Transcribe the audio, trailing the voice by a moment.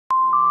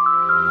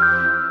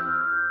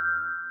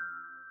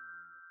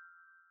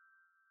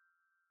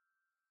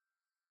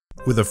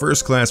With a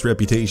first-class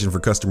reputation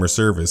for customer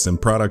service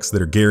and products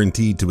that are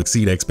guaranteed to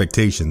exceed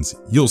expectations,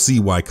 you'll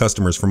see why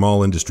customers from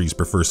all industries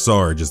prefer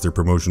Sarge as their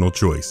promotional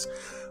choice.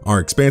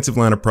 Our expansive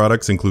line of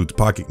products includes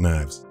pocket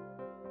knives,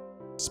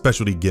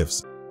 specialty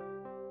gifts,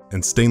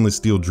 and stainless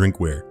steel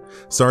drinkware.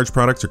 Sarge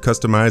products are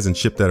customized and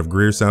shipped out of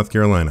Greer, South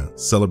Carolina.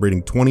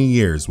 Celebrating 20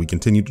 years, we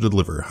continue to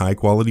deliver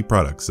high-quality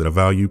products at a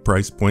value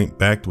price point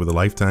backed with a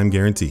lifetime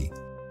guarantee.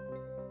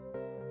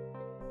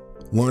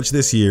 Launched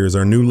this year is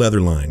our new leather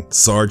line,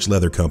 Sarge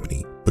Leather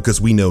Company, because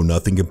we know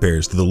nothing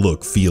compares to the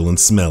look, feel, and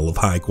smell of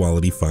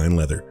high-quality fine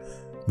leather.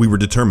 We were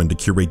determined to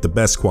curate the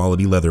best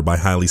quality leather by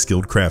highly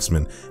skilled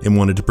craftsmen and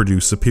wanted to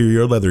produce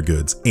superior leather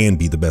goods and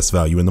be the best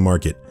value in the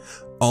market.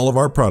 All of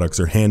our products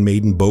are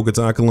handmade in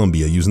Bogota,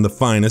 Colombia, using the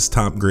finest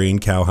top-grain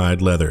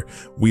cowhide leather.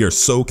 We are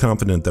so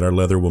confident that our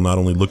leather will not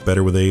only look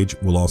better with age,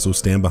 we'll also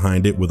stand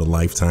behind it with a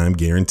lifetime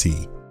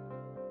guarantee.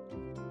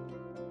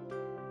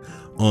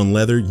 On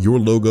leather, your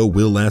logo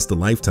will last a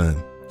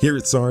lifetime. Here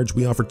at Sarge,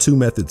 we offer two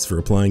methods for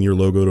applying your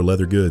logo to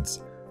leather goods.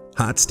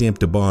 Hot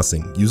stamped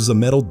embossing uses a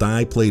metal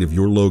die plate of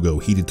your logo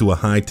heated to a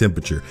high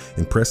temperature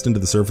and pressed into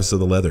the surface of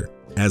the leather.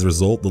 As a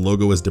result, the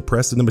logo is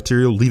depressed in the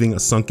material, leaving a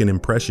sunken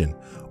impression.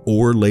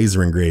 Or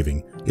laser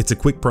engraving. It's a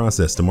quick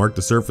process to mark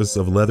the surface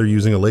of leather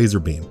using a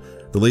laser beam.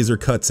 The laser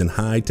cuts in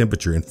high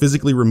temperature and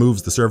physically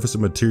removes the surface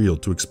of material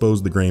to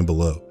expose the grain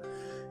below.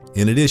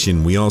 In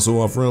addition, we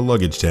also offer a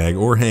luggage tag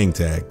or hang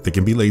tag that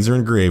can be laser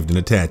engraved and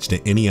attached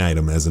to any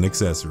item as an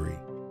accessory.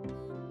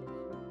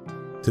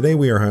 Today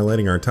we are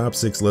highlighting our top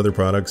 6 leather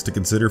products to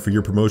consider for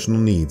your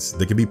promotional needs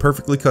that can be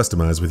perfectly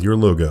customized with your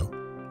logo.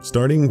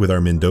 Starting with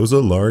our Mendoza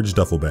large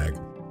duffel bag.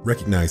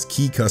 Recognize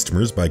key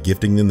customers by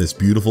gifting them this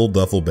beautiful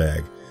duffel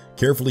bag.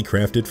 Carefully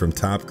crafted from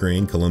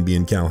top-grain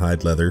Colombian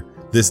cowhide leather,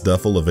 this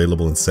duffel,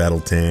 available in saddle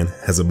tan,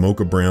 has a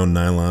mocha brown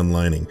nylon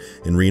lining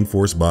and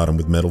reinforced bottom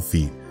with metal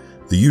feet.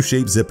 The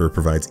U-shaped zipper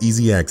provides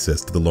easy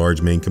access to the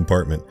large main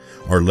compartment.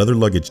 Our leather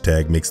luggage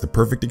tag makes the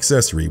perfect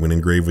accessory when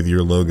engraved with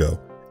your logo.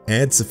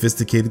 Add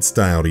sophisticated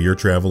style to your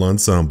travel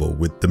ensemble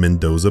with the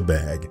Mendoza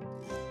bag.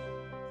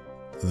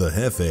 The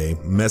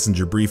Jefe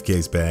messenger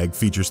briefcase bag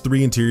features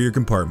 3 interior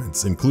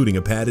compartments, including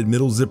a padded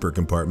middle zipper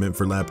compartment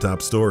for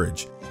laptop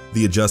storage.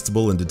 The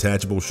adjustable and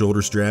detachable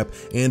shoulder strap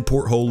and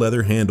porthole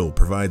leather handle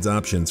provides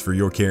options for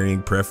your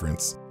carrying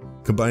preference.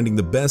 Combining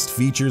the best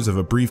features of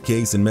a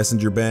briefcase and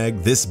messenger bag,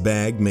 this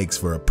bag makes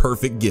for a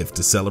perfect gift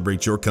to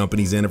celebrate your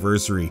company's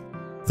anniversary.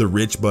 The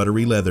rich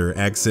buttery leather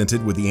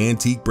accented with the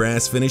antique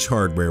brass finish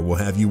hardware will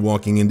have you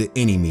walking into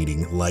any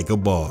meeting like a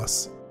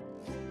boss.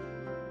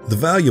 The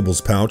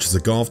valuables pouch is a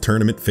golf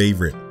tournament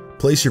favorite.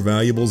 Place your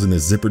valuables in the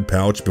zippered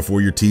pouch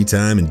before your tee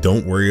time and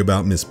don't worry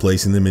about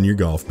misplacing them in your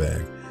golf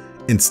bag.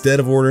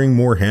 Instead of ordering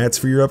more hats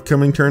for your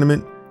upcoming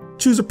tournament,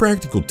 choose a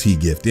practical tee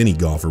gift any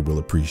golfer will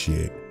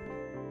appreciate.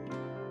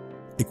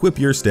 Equip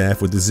your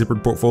staff with the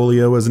zippered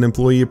portfolio as an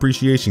employee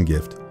appreciation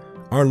gift.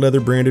 Our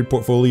leather branded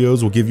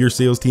portfolios will give your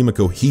sales team a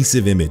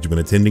cohesive image when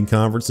attending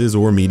conferences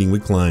or meeting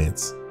with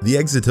clients. The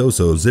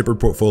Exitoso zippered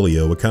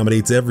portfolio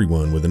accommodates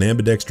everyone with an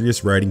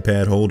ambidextrous writing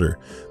pad holder.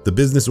 The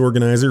business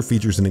organizer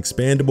features an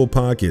expandable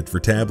pocket for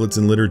tablets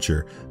and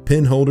literature,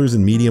 pen holders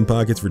and medium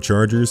pockets for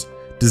chargers.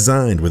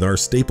 Designed with our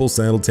staple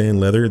saddle tan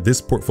leather, this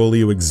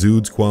portfolio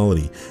exudes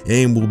quality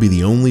and will be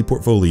the only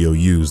portfolio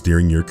used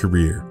during your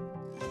career.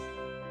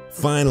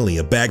 Finally,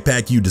 a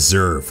backpack you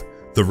deserve.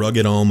 The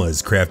rugged Alma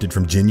is crafted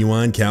from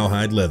genuine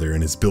cowhide leather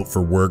and is built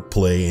for work,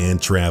 play,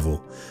 and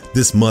travel.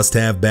 This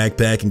must-have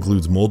backpack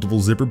includes multiple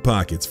zippered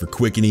pockets for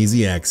quick and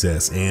easy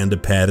access and a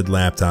padded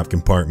laptop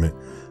compartment.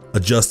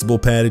 Adjustable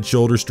padded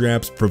shoulder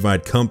straps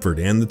provide comfort,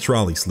 and the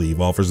trolley sleeve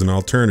offers an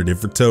alternative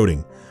for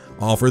toting.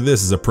 Offer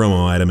this as a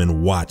promo item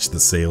and watch the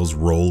sales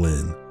roll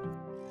in.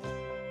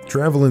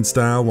 Travel in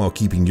style while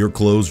keeping your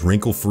clothes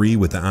wrinkle-free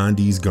with the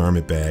Andes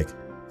garment bag.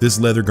 This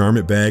leather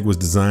garment bag was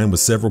designed with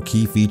several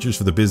key features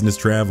for the business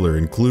traveler,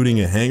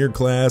 including a hanger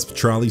clasp,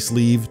 trolley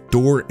sleeve,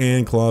 door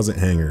and closet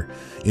hanger,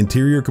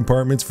 interior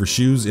compartments for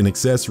shoes and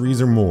accessories,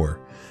 or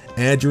more.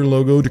 Add your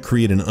logo to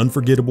create an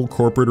unforgettable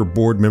corporate or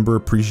board member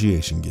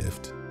appreciation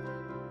gift.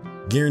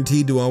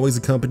 Guaranteed to always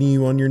accompany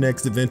you on your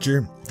next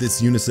adventure,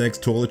 this unisex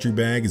toiletry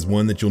bag is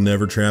one that you'll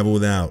never travel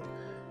without.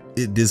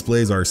 It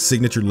displays our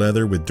signature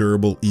leather with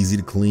durable, easy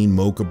to clean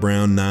mocha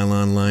brown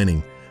nylon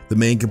lining. The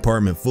main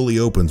compartment fully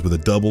opens with a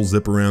double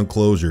zip-around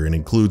closure and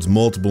includes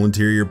multiple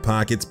interior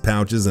pockets,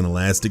 pouches, and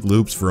elastic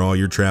loops for all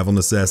your travel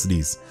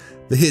necessities.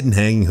 The hidden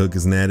hanging hook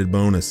is an added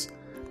bonus.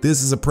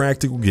 This is a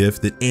practical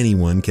gift that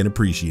anyone can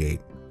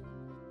appreciate.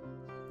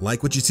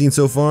 Like what you've seen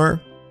so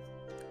far?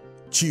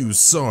 Choose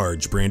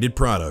Sarge Branded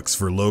Products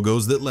for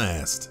logos that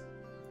last.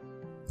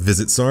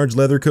 Visit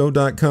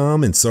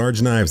sargeleatherco.com and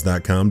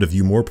sargeknives.com to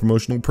view more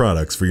promotional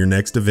products for your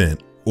next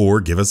event, or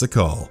give us a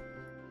call.